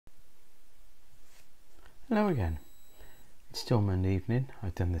Hello again. It's still Monday evening.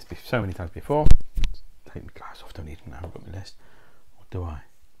 I've done this so many times before. Take my glass off, don't need them now, I've got my list. Or do I?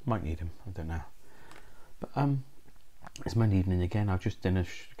 Might need them, I don't know. But it's Monday evening again. I've just done a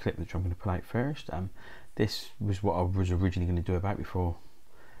clip which I'm going to put out first. This was what I was originally going to do about before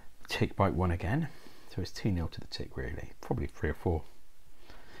the tick bite won again. So it's 2-0 to the tick really. Probably 3 or 4.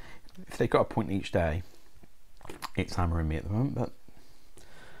 If they got a point each day, it's hammering me at the moment, but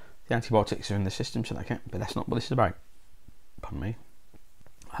the antibiotics are in the system, so but that's not what this is about. Pardon me.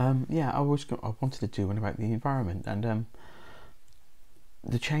 Yeah, I wanted to do one about the environment and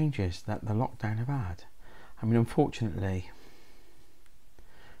the changes that the lockdown have had. I mean, unfortunately,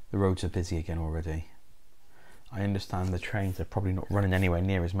 the roads are busy again already. I understand the trains are probably not running anywhere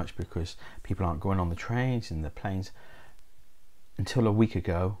near as much because people aren't going on the trains and the planes. Until a week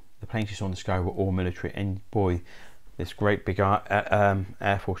ago, the planes you saw in the sky were all military, and boy, this great big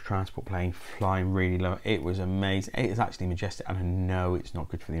Air Force transport plane flying really low. It was amazing. It is actually majestic, and I know it's not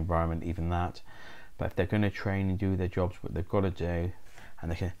good for the environment, even that. But if they're going to train and do their jobs, what they've got to do,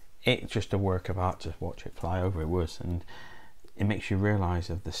 and it's just a work of art to watch it fly over. It was, and it makes you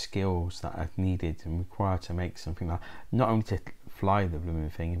realise of the skills that are needed and required to make something like, not only to fly the blooming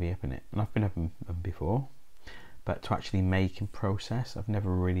thing and be up in it, and I've been up in them before, but to actually make and process.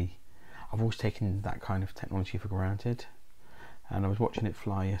 I've always taken that kind of technology for granted, and I was watching it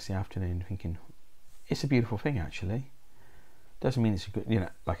fly yesterday afternoon thinking it's a beautiful thing. Actually, doesn't mean it's a good,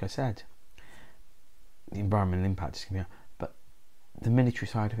 like I said, the environmental impact is going to be, but the military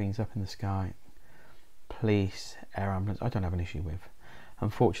side of things up in the sky, police, air ambulance, I don't have an issue with.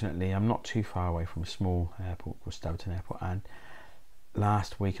 Unfortunately, I'm not too far away from a small airport called Stourton Airport, and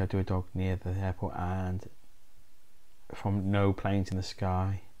last week I do a dog near the airport, and from no planes in the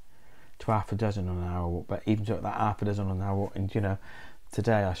sky to half a dozen on an hour walk, but even to that half a dozen on an hour walk, and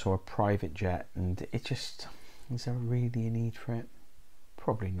today I saw a private jet, and it just, is there really a need for it?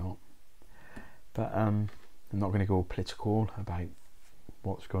 Probably not. But I'm not going to go political about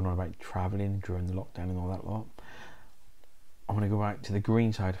what's going on about travelling during the lockdown and all that lot. I want to go back to the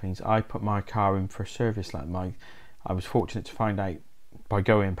green side of things. I put my car in for a service. I was fortunate to find out by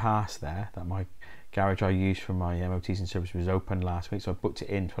going past there that my garage I used for my MOTs and service was open last week, so I booked it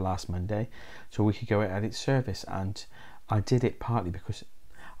in for last Monday so we could go at its service. And I did it partly because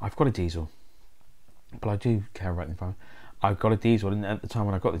I've got a diesel, but I do care about the environment. I've got a diesel, and at the time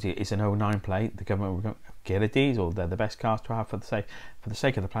when I got the diesel, it's an 09 plate. The government were going, get a diesel, they're the best cars to have for the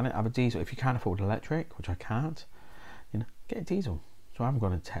sake of the planet. Have a diesel. If you can't afford electric, which I can't, get a diesel. So I haven't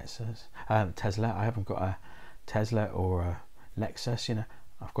got a Tesla. I haven't got a Tesla or a Lexus.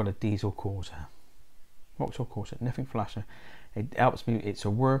 I've got a diesel Corsa. Vauxhall Corsa, nothing flashy. It helps me. It's a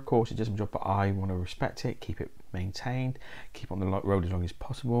workhorse. It does my job, but I want to respect it, keep it maintained, keep on the road as long as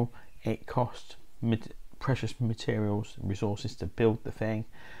possible. It costs precious materials and resources to build the thing.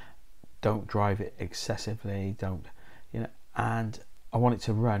 Don't drive it excessively. And I want it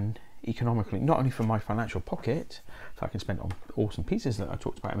to run economically, not only for my financial pocket, so I can spend on awesome pieces that I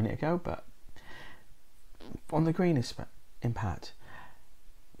talked about a minute ago, but on the green impact.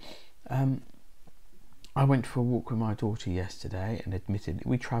 I went for a walk with my daughter yesterday, and admitted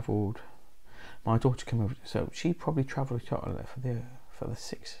we travelled. My daughter came over, so she probably travelled for the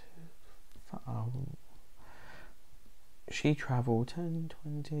 6. She travelled 10,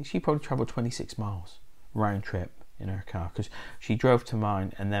 20. She probably travelled 26 miles round trip in her car, because she drove to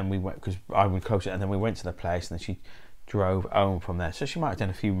mine, and then we went, because I went closer, and then we went to the place, and then she drove home from there. So she might have done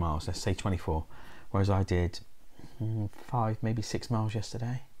a few miles, let's say 24, whereas I did 5, maybe 6 miles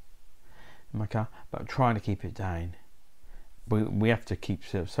yesterday in my car. But I'm trying to keep it down. We have to keep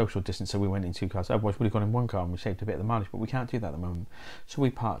social distance, so we went in 2 cars. Otherwise we'd have gone in 1 car and we saved a bit of the mileage, but we can't do that at the moment. So we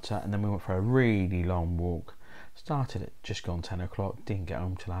parked up, and then we went for a really long walk. Started at just gone 10 o'clock, didn't get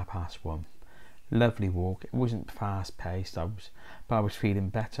home till 1:30. Lovely walk. It wasn't fast paced, but I was feeling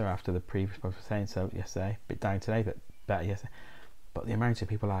better after the previous, I was saying so yesterday, a bit down today, but better yesterday. But the amount of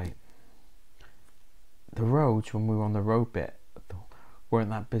people the roads when we were on the road bit weren't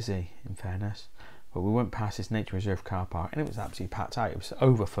that busy, in fairness, but we went past this nature reserve car park, and it was absolutely packed out. It was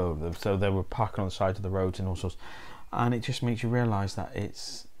overfull, so they were parking on the side of the roads and all sorts, and it just makes you realise that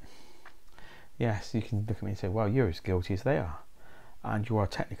it's, yes, you can look at me and say, well, you're as guilty as they are, and you are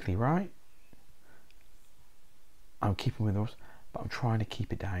technically right. I'm keeping with us, but I'm trying to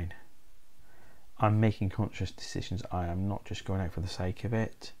keep it down. I'm making conscious decisions. I am not just going out for the sake of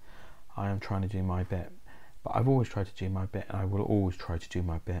it. I am trying to do my bit. But I've always tried to do my bit, and I will always try to do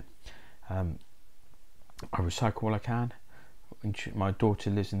my bit. I recycle all I can. My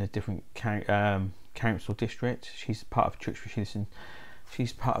daughter lives in a different council district. She's part of a church, she lives in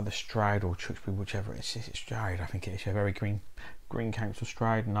she's part of the Stride or Tewkesbury, whichever it's Stride, I think it is. She's a very green council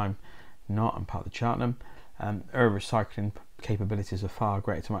Stride, and I'm not. I'm part of the Cheltenham. Her recycling capabilities are far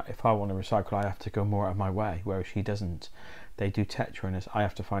greater. If I want to recycle, I have to go more out of my way, whereas she doesn't. They do Tetra, and I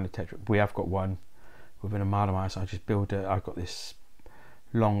have to find a Tetra. We have got one within a mile of my house. I just build it. I've got this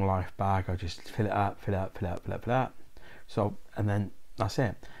long life bag. I just fill it up. So, and then that's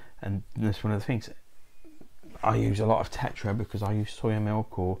it. And that's one of the things. I use a lot of Tetra because I use soya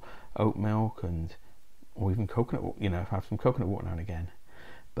milk or oat milk or even coconut. You know, if I have some coconut water now and again.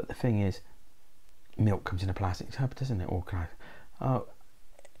 But the thing is, milk comes in a plastic tub, doesn't it? Or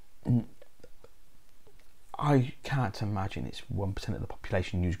I can't imagine it's 1% of the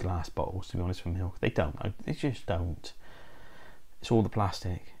population use glass bottles, to be honest, for milk. They don't. They just don't. It's all the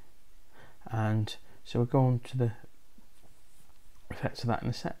plastic. And so we'll go on to the effects of that in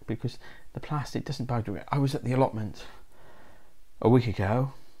a sec, because the plastic doesn't biodegradate. I was at the allotment a week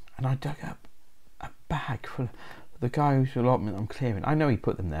ago and I dug up a bag full of the guy whose allotment I'm clearing. I know he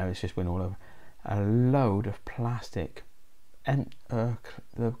put them there, it's just went all over. A load of plastic and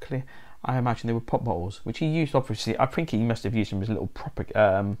clear. I imagine they were pop bottles, which he used, obviously. I think he must have used them as a little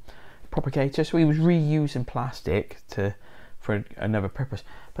propagator, so he was reusing plastic for another purpose.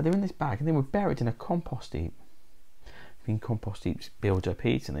 But they're in this bag and they were buried in a compost heap. I mean, compost heaps build up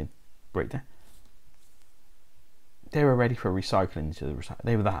heat and they break down. They were ready for recycling to the recycle.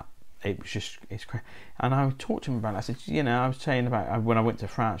 They were that. It was just, it's crazy. And I talked to him about it. I said, you know, I was saying about when I went to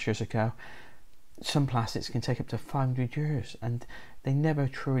France years ago, some plastics can take up to 500 years and they never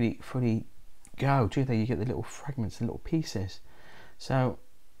truly fully go, do they? You get the little fragments and little pieces. So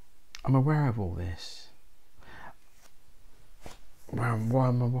I'm aware of all this. Why am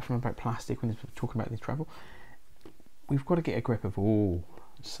I waffling about plastic when we're talking about the travel? We've got to get a grip of all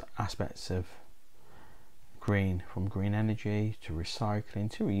aspects of green, from green energy to recycling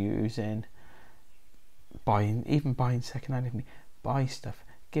to reusing, buying second-hand. Buy stuff,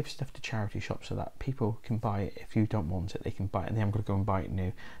 give stuff to charity shops so that people can buy it. If you don't want it, they can buy it and they haven't got to go and buy it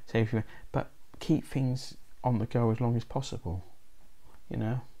new. But keep things on the go as long as possible. You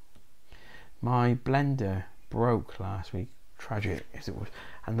know, my blender broke last week, tragic as it was,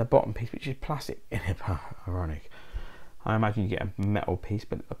 and the bottom piece, which is plastic in it, ironic. I imagine you get a metal piece,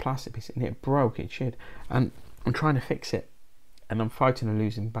 but a plastic piece, and it broke, it sheared. And I'm trying to fix it, and I'm fighting a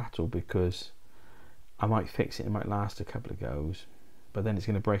losing battle because I might fix it, it might last a couple of goes, but then it's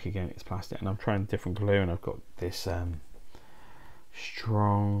going to break again, it's plastic, and I'm trying different glue, and I've got this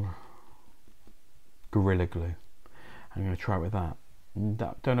strong Gorilla Glue. I'm going to try it with that.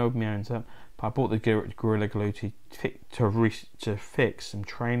 Don't open my hands up, but I bought the Gorilla Glue to fix some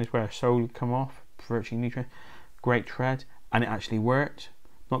trainers where a sole would come off, virtually new trainers. Great tread, and it actually worked.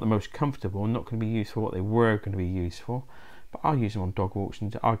 Not the most comfortable, not going to be used for what they were going to be used for, but I'll use them on dog walks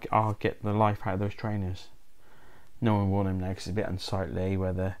and I'll get the life out of those trainers. No one wore them now because it's a bit unsightly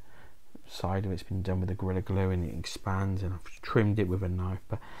where the side of it's been done with the Gorilla Glue and it expands, and I've trimmed it with a knife,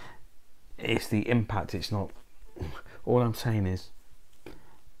 but it's the impact, it's not. All I'm saying is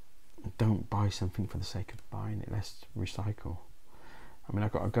don't buy something for the sake of buying it, let's recycle. I mean,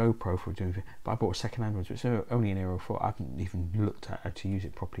 I've got a GoPro for doing it, but I bought a second-hand one, so it's only an Aero 4. I haven't even looked at how to use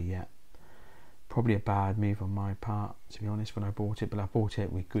it properly yet. Probably a bad move on my part, to be honest, when I bought it, but I bought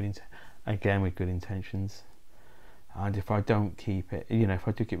it with good intentions. And if I don't keep it, you know, if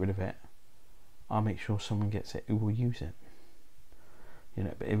I do get rid of it, I'll make sure someone gets it who will use it. You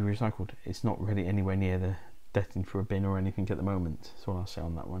know, but if it's recycled, it's not really anywhere near the destined for a bin or anything at the moment. That's all I'll say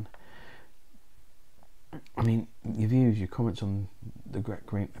on that one. I mean, your views, your comments on the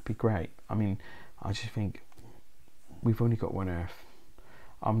green would be great. I mean, I just think we've only got one Earth.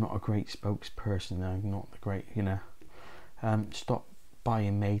 I'm not a great spokesperson. I'm not the great, you know. Stop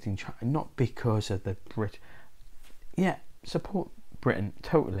buying made in China, not because of the Brit. Yeah, support Britain,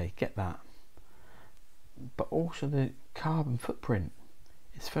 totally, get that. But also the carbon footprint.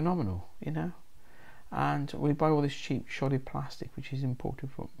 It's phenomenal, you know. And we buy all this cheap, shoddy plastic, which is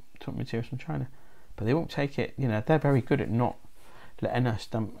imported from materials from China. But they won't take it, you know, they're very good at not letting us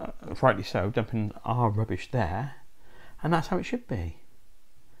dump, rightly so, dumping our rubbish there, and that's how it should be.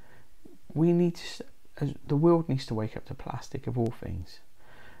 We need to, the world needs to wake up to plastic of all things.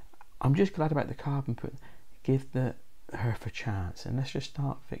 I'm just glad about the carbon put. Give the Earth a chance, and let's just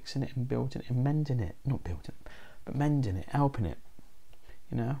start fixing it and building it and mending it. Not building it, but mending it, helping it.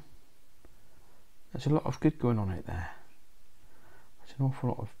 You know, there's a lot of good going on out there. There's an awful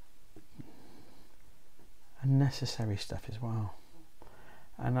lot of unnecessary stuff as well,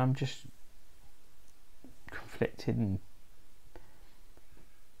 and I'm just conflicted and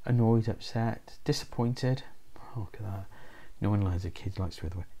annoyed, upset, disappointed. Oh, look at that. no one as a kid likes to be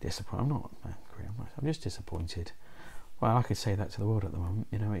the way disappointed. I'm not angry. I'm just disappointed. Well, I could say that to the world at the moment.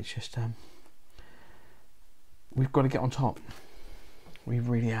 You know, it's just we've got to get on top. We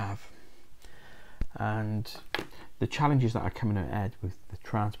really have. And the challenges that are coming ahead with the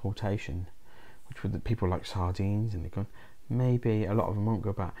transportation, which with the people like sardines, and they're going, maybe a lot of them won't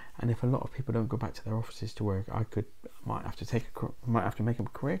go back. And if a lot of people don't go back to their offices to work, I might have to make a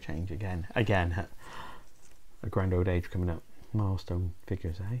career change again. A grand old age coming up, milestone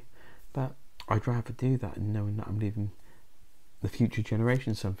figures, eh? But I'd rather do that and knowing that I'm leaving the future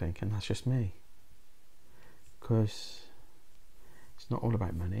generation something, and that's just me. Because it's not all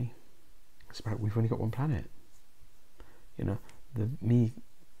about money. It's about we've only got one planet. You know, me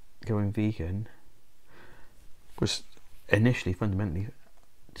going vegan was initially fundamentally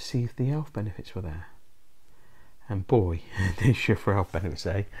to see if the health benefits were there. And boy, they sure for health benefits,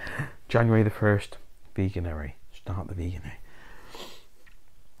 eh? January the 1st, veganary. Start the veganary.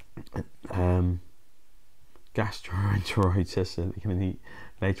 Gastroenteritis, going to eat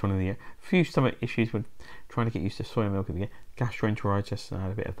later on in the year. A few stomach issues with trying to get used to soy milk at the beginning. Gastroenteritis, I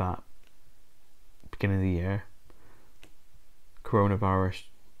had a bit of that beginning of the year. Coronavirus,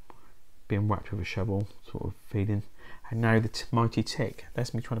 being whacked with a shovel, sort of feeding. And now the mighty tick.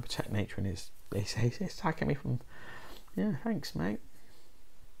 That's me trying to protect nature, and it's attacking me from. Yeah, thanks, mate.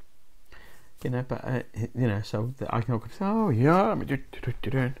 You know, but you know, so that I can all say, oh yeah,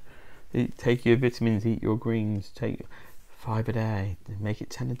 take your vitamins, eat your greens, take 5 a day, make it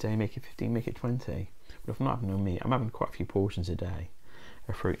 10 a day, make it 15, make it 20. But if I'm not having no meat, I'm having quite a few portions a day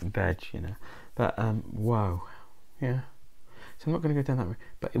of fruit and veg, you know. But wow, yeah. So I'm not going to go down that way.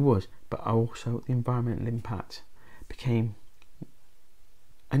 But it was. But also the environmental impact became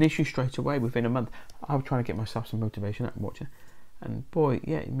an issue straight away within a month. I was trying to get myself some motivation up and watching, and boy,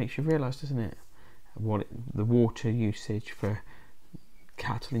 yeah, it makes you realise, doesn't it? The water usage for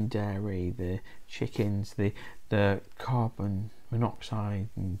cattle in dairy, the chickens, the carbon monoxide,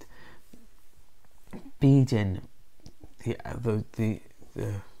 and feeding the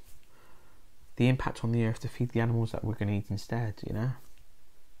impact on the earth to feed the animals that we're going to eat instead, you know.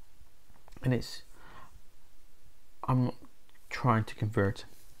 And I'm not trying to convert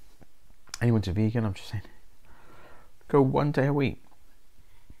anyone to vegan. I'm just saying, go 1 day a week.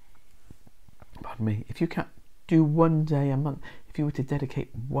 Pardon me. If you can't do 1 day a month, if you were to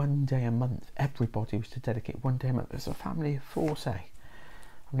dedicate 1 day a month, everybody was to dedicate 1 day a month. There's a family of 4, say.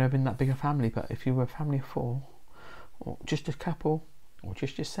 I've never been that big a family, but if you were a family of 4, or just a couple, or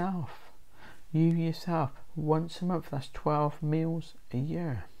just yourself, you yourself, once a month, that's 12 meals a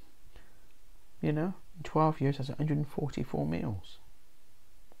year. You know, in 12 years, that's 144 meals.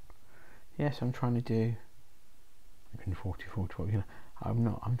 Yes, I'm trying to do 144, 12, you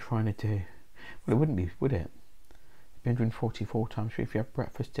know, I'm trying to do, well, it wouldn't be, would it? 144 times 3 if you have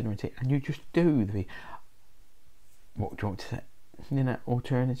breakfast, dinner and tea, and you just do what do you want to say, you know,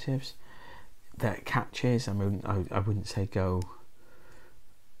 alternatives that catches. I mean, I wouldn't say go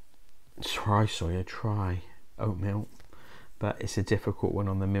try soya, try oat milk, but it's a difficult one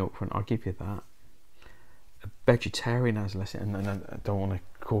on the milk front, I'll give you that. A vegetarian has less, and I don't want to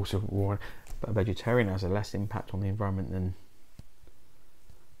cause a war, but a vegetarian has a less impact on the environment than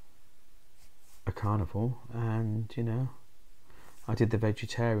a carnivore. And you know, I did the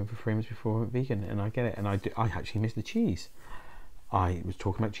vegetarian for 3 months before I went vegan, and I get it. And I actually miss the cheese. I was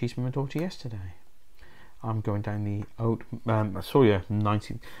talking about cheese with my daughter yesterday. I'm going down the oat soya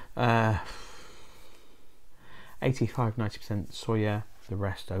 85-90% soya, the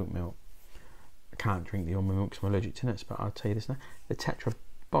rest oat milk. I can't drink the almond milk because I'm allergic to nuts, but I'll tell you this now: the Tetra,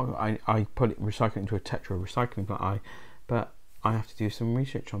 I put it, recycle it into a Tetra recycling plant. But I have to do some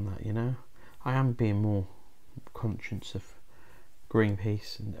research on that. You know, I am being more conscious of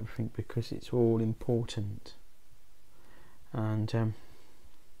Greenpeace and everything because it's all important. And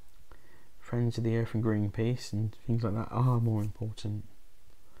Friends of the Earth and Greenpeace and things like that are more important.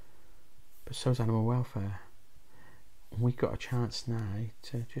 But so is animal welfare. We've got a chance now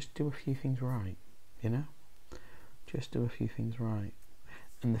to just do a few things right, you know? Just do a few things right.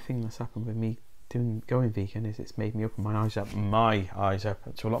 And the thing that's happened with me going vegan is it's made me open my eyes up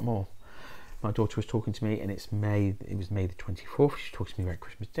to a lot more. My daughter was talking to me, and it was May the 24th. She talked to me about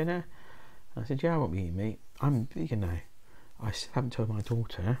Christmas dinner. And I said, yeah, I won't be eating meat. I'm vegan now. I haven't told my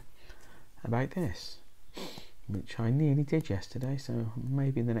daughter about this, which I nearly did yesterday, so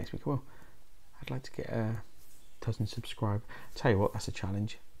maybe in the next week I will. I'd like to get a dozen subscribers. Tell you what, that's a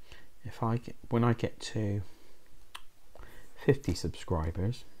challenge. When I get to 50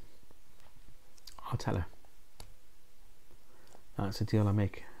 subscribers, I'll tell her. That's a deal I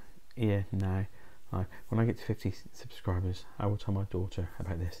make here now. When I get to 50 subscribers, I will tell my daughter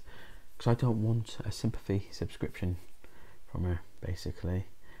about this, because I don't want a sympathy subscription from her, basically,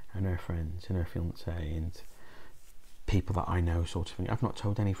 and her friends and her fiance and people that I know, sort of thing. I've not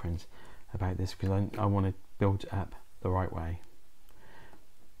told any friends about this because I want to build it up the right way,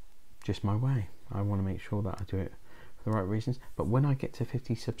 just my way. I want to make sure that I do it for the right reasons. But when I get to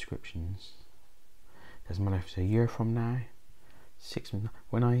 50 subscriptions, doesn't matter if it's a year from now, 6 months,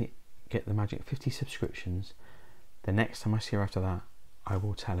 when I get the magic 50 subscriptions, the next time I see her after that, I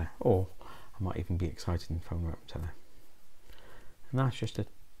will tell her, or I might even be excited and phone her up and tell her. And that's just a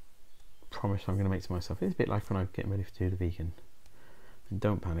promise I'm going to make to myself. It's a bit like when I'm getting ready to do the vegan. And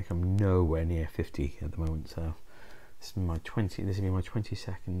don't panic, I'm nowhere near 50 at the moment, so this will be my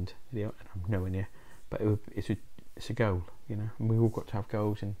 22nd video, and I'm nowhere near. But it's a goal, you know, and we all got to have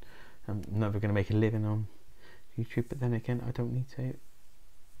goals, and I'm never going to make a living on YouTube, but then again, I don't need to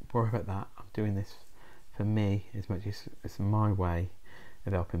worry about that. I'm doing this for me as much as it's my way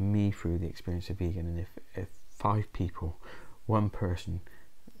of helping me through the experience of vegan. And if 5 people, 1 person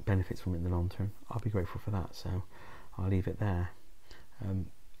benefits from it in the long term, I'll be grateful for that. So I'll leave it there.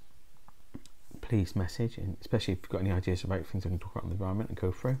 Please message, and especially if you've got any ideas about things I can talk about on the environment and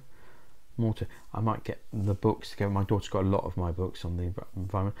go through. I might get the books together. My daughter's got a lot of my books on the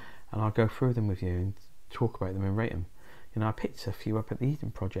environment, and I'll go through them with you and talk about them and rate them. You know, I picked a few up at the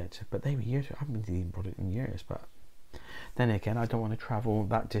Eden Project, but they were years ago. I haven't been to the Eden Project in years, but then again, I don't want to travel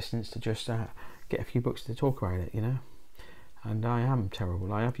that distance to just get a few books to talk about it, you know. And I am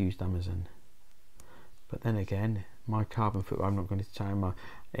terrible. I have used Amazon, but then again, my carbon footprint, I'm not going to tell you,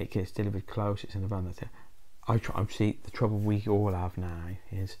 it gets delivered close, it's in a van, that's it. I see the trouble we all have now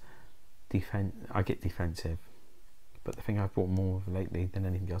is I get defensive, but the thing I've bought more of lately than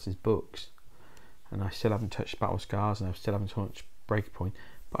anything else is books, and I still haven't touched Battle Scars, and I still haven't touched Breakpoint,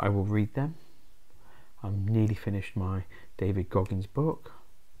 but I will read them. I'm nearly finished my David Goggins book,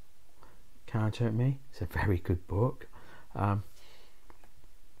 Can't Hurt Me. It's a very good book. I've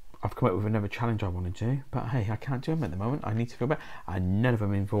come up with another challenge I want to do, but hey, I can't do them at the moment. I need to feel better, and none of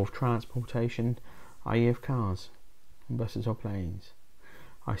them involve transportation, i.e. of cars, buses or planes.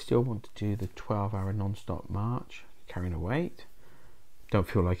 I still want to do the 12-hour non-stop march, carrying a weight. Don't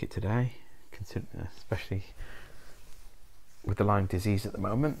feel like it today, especially with the Lyme disease at the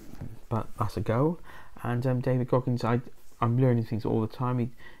moment, but that's a goal. And David Goggins, I'm learning things all the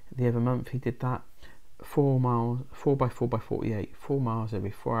time. The other month he did that 4 miles, 4x4x48, 4 miles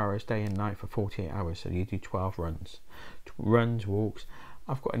every 4 hours, day and night for 48 hours. So you do 12 runs, walks.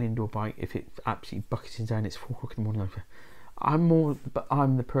 I've got an indoor bike. If it absolutely bucketing down, it's 4 o'clock in the morning.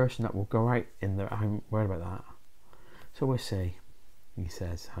 I'm the person that will go out in there. I'm worried about that. So we'll see. He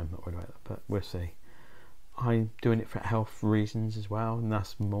says I'm not worried about that, but we'll see. I'm doing it for health reasons as well, and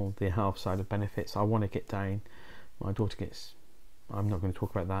that's more the health side of benefits. I want to get down. My daughter gets. I'm not going to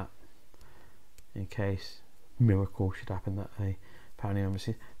talk about that in case miracle should happen that they found the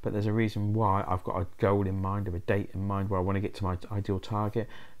illnesses. But there's a reason why I've got a goal in mind, or a date in mind, where I want to get to my ideal target.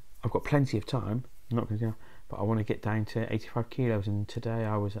 I've got plenty of time. I'm not going to do. But I want to get down to 85 kilos, and today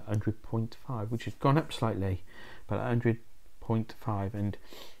I was at 100.5, which has gone up slightly, but at 100.5, and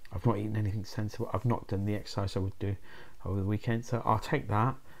I've not eaten anything sensible. I've not done the exercise I would do over the weekend, so I'll take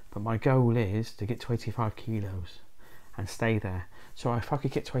that. But my goal is to get to 85 kilos and stay there. So if I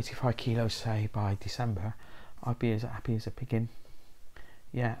could get to 85 kilos, say by December, I'd be as happy as a piggin.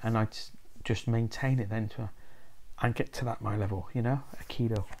 Yeah, and I'd just maintain it then and get to that my level, you know, a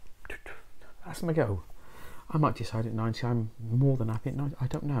kilo. That's my goal. I might decide at 90 I'm more than happy at 90. I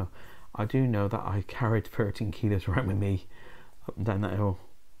don't know. I do know that I carried 13 kilos around with me up and down that hill.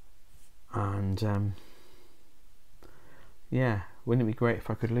 And yeah, wouldn't it be great if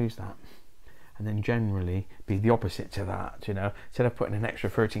I could lose that? And then generally be the opposite to that, you know. Instead of putting an extra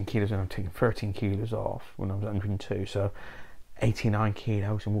 13 kilos and I'm taking 13 kilos off when I was 102, so 89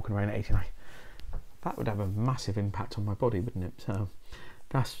 kilos and walking around at 89. That would have a massive impact on my body, wouldn't it? So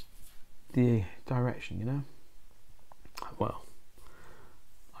that's the direction, you know. Well,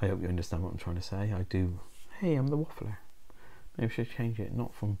 I hope you understand what I'm trying to say. I do. Hey, I'm the waffler. Maybe I should change it,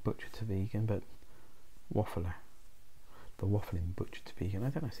 not from butcher to vegan, but waffler. The waffling butcher to vegan. I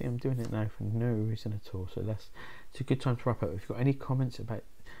don't know. See, I'm doing it now for no reason at all. So it's a good time to wrap up. If you've got any comments about,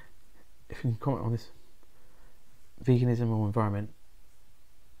 if you can comment on this veganism or environment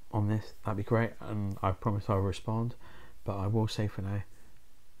on this, that'd be great. And I promise I'll respond. But I will say for now,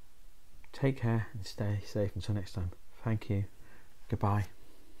 take care and stay safe until next time. Thank you. Goodbye.